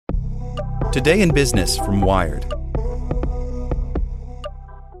Today in Business from Wired.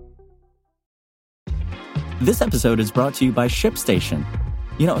 This episode is brought to you by ShipStation.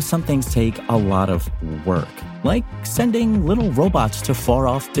 You know, some things take a lot of work, like sending little robots to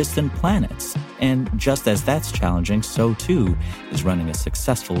far-off distant planets. And just as that's challenging, so too is running a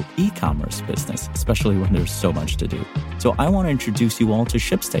successful e-commerce business, especially when there's so much to do. So I want to introduce you all to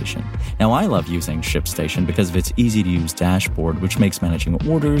ShipStation. Now, I love using ShipStation because of its easy-to-use dashboard, which makes managing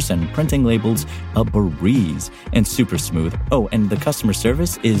orders and printing labels a breeze and super smooth. Oh, and the customer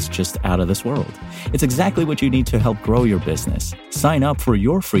service is just out of this world. It's exactly what you need to help grow your business. Sign up for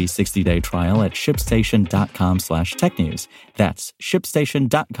your free 60-day trial at shipstation.com/technews. That's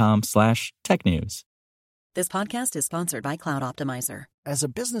shipstation.com/technews. This podcast is sponsored by Cloud Optimizer. As a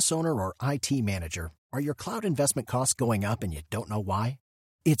business owner or IT manager, are your cloud investment costs going up and you don't know why?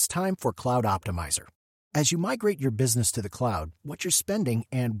 It's time for Cloud Optimizer. As you migrate your business to the cloud, what you're spending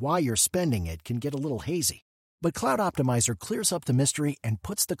and why you're spending it can get a little hazy. But Cloud Optimizer clears up the mystery and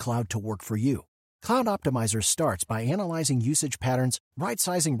puts the cloud to work for you. Cloud Optimizer starts by analyzing usage patterns,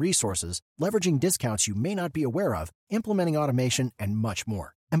 right-sizing resources, leveraging discounts you may not be aware of, implementing automation, and much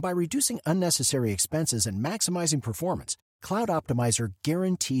more. And by reducing unnecessary expenses and maximizing performance, Cloud Optimizer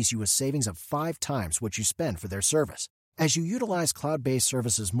guarantees you a savings of 5 times what you spend for their service. As you utilize cloud-based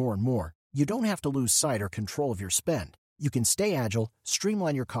services more and more, you don't have to lose sight or control of your spend. You can stay agile,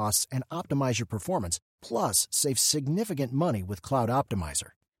 streamline your costs, and optimize your performance, plus save significant money with Cloud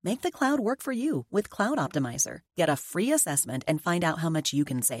Optimizer. Make the cloud work for you with Cloud Optimizer. Get a free assessment and find out how much you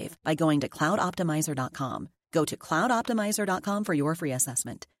can save by going to cloudoptimizer.com. Go to cloudoptimizer.com for your free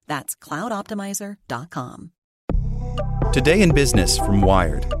assessment. That's cloudoptimizer.com. Today in Business from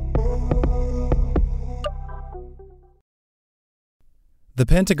Wired. The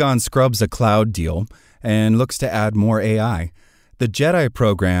Pentagon scrubs a cloud deal and looks to add more AI. The JEDI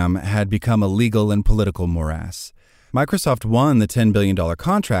program had become a legal and political morass. Microsoft won the $10 billion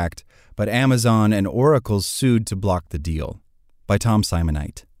contract, but Amazon and Oracle sued to block the deal. By Tom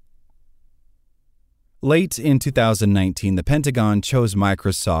Simonite. Late in 2019, the Pentagon chose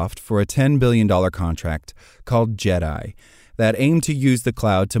Microsoft for a $10 billion contract called JEDI that aimed to use the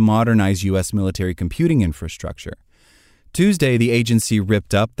cloud to modernize U.S. military computing infrastructure. Tuesday, the agency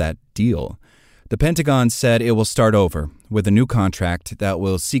ripped up that deal. The Pentagon said it will start over with a new contract that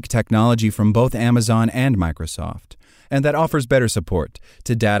will seek technology from both Amazon and Microsoft, and that offers better support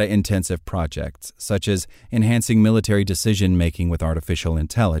to data-intensive projects, such as enhancing military decision-making with artificial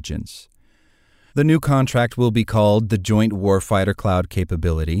intelligence. The new contract will be called the Joint Warfighter Cloud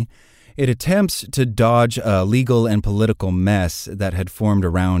Capability. It attempts to dodge a legal and political mess that had formed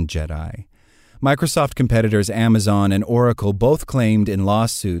around JEDI. Microsoft competitors Amazon and Oracle both claimed in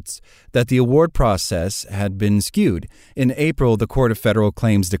lawsuits that the award process had been skewed. In April, the Court of Federal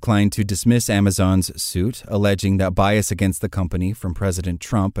Claims declined to dismiss Amazon's suit, alleging that bias against the company from President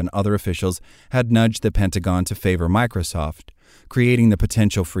Trump and other officials had nudged the Pentagon to favor Microsoft, creating the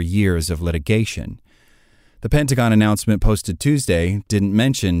potential for years of litigation. The Pentagon announcement posted Tuesday didn't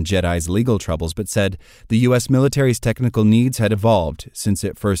mention JEDI's legal troubles, but said the U.S. military's technical needs had evolved since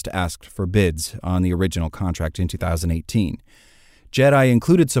it first asked for bids on the original contract in 2018. JEDI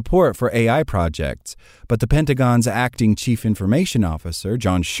included support for AI projects, but the Pentagon's acting chief information officer,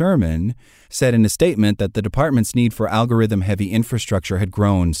 John Sherman, said in a statement that the department's need for algorithm-heavy infrastructure had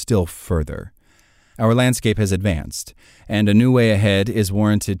grown still further. Our landscape has advanced, and a new way ahead is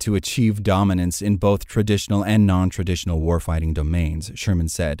warranted to achieve dominance in both traditional and non-traditional warfighting domains, Sherman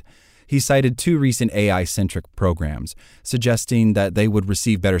said. He cited 2 recent AI-centric programs, suggesting that they would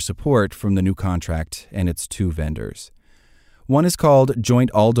receive better support from the new contract and its 2 vendors. One is called Joint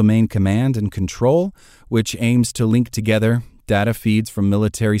All-Domain Command and Control, which aims to link together data feeds from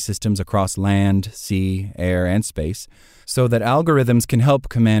military systems across land, sea, air, and space, so that algorithms can help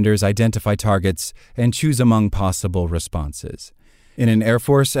commanders identify targets and choose among possible responses. In an Air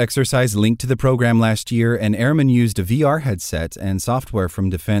Force exercise linked to the program last year, an airman used a VR headset and software from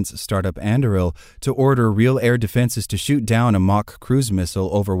defense startup Anduril to order real air defenses to shoot down a mock cruise missile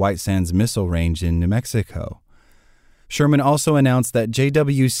over White Sands Missile Range in New Mexico. Sherman also announced that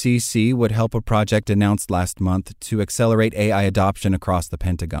JWCC would help a project announced last month to accelerate AI adoption across the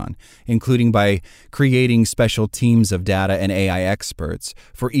Pentagon, including by creating special teams of data and AI experts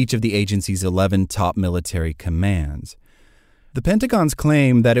for each of the agency's 11 top military commands. The Pentagon's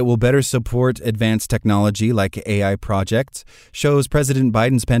claim that it will better support advanced technology like AI projects shows President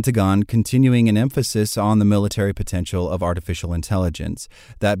Biden's Pentagon continuing an emphasis on the military potential of artificial intelligence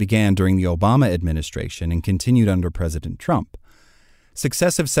that began during the Obama administration and continued under President Trump.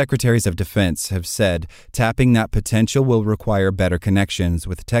 Successive secretaries of defense have said tapping that potential will require better connections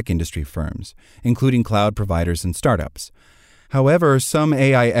with tech industry firms, including cloud providers and startups. However, some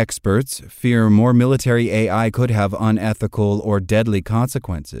AI experts fear more military AI could have unethical or deadly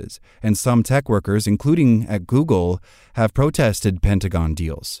consequences, and some tech workers, including at Google, have protested Pentagon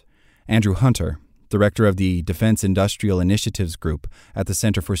deals. Andrew Hunter, director of the Defense Industrial Initiatives Group at the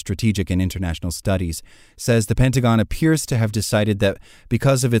Center for Strategic and International Studies, says the Pentagon appears to have decided that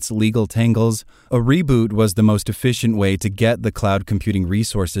because of its legal tangles, a reboot was the most efficient way to get the cloud computing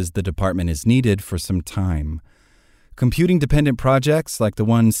resources the department is needed for some time. Computing-dependent projects, like the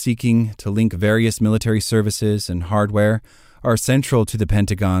one seeking to link various military services and hardware, are central to the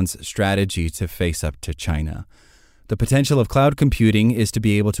Pentagon's strategy to face up to China. The potential of cloud computing is to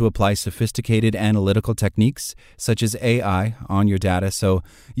be able to apply sophisticated analytical techniques, such as AI, on your data so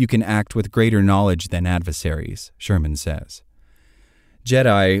you can act with greater knowledge than adversaries, Sherman says.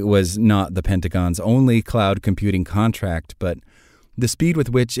 JEDI was not the Pentagon's only cloud computing contract, but the speed with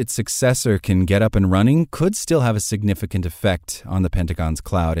which its successor can get up and running could still have a significant effect on the Pentagon's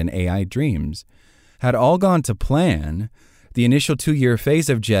cloud and AI dreams. Had all gone to plan, the initial 2-year phase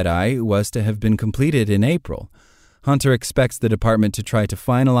of JEDI was to have been completed in April. Hunter expects the department to try to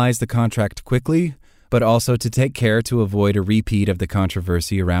finalize the contract quickly, but also to take care to avoid a repeat of the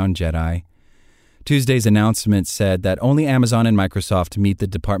controversy around JEDI. Tuesday's announcement said that only Amazon and Microsoft meet the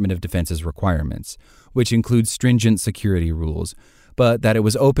Department of Defense's requirements, which include stringent security rules, but that it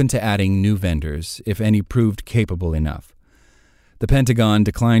was open to adding new vendors, if any proved capable enough. The Pentagon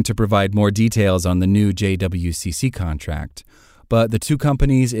declined to provide more details on the new JWCC contract, but the two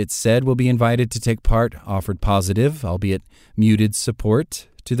companies it said will be invited to take part offered positive, albeit muted, support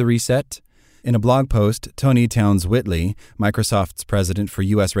to the reset. In a blog post, Tony Towns-Whitley, Microsoft's president for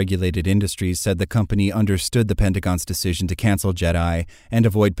U.S. regulated industries, said the company understood the Pentagon's decision to cancel JEDI and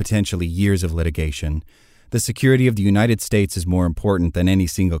avoid potentially years of litigation. The security of the United States is more important than any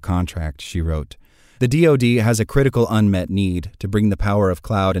single contract, she wrote. The DoD has a critical unmet need to bring the power of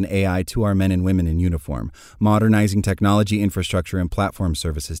cloud and AI to our men and women in uniform, modernizing technology infrastructure and platform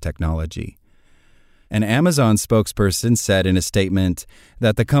services technology. An Amazon spokesperson said in a statement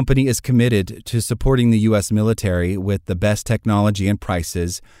that the company is committed to supporting the U.S. military with the best technology and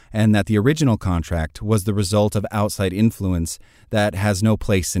prices, and that the original contract was the result of outside influence that has no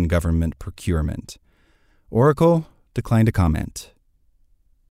place in government procurement. Oracle declined to comment.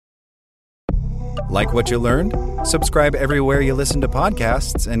 Like what you learned? Subscribe everywhere you listen to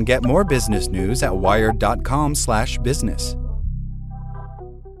podcasts and get more business news at wired.com/business.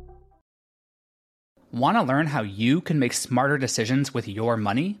 Want to learn how you can make smarter decisions with your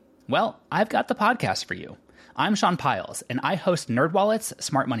money? Well, I've got the podcast for you. I'm Sean Piles, and I host NerdWallet's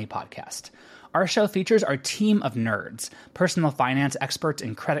Smart Money Podcast. Our show features our team of nerds, personal finance experts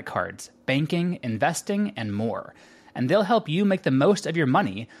in credit cards, banking, investing, and more. And they'll help you make the most of your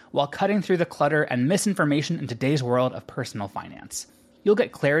money while cutting through the clutter and misinformation in today's world of personal finance. You'll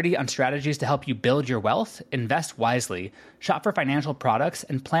get clarity on strategies to help you build your wealth, invest wisely, shop for financial products,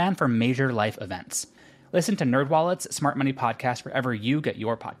 and plan for major life events. Listen to NerdWallet's Smart Money Podcast wherever you get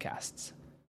your podcasts.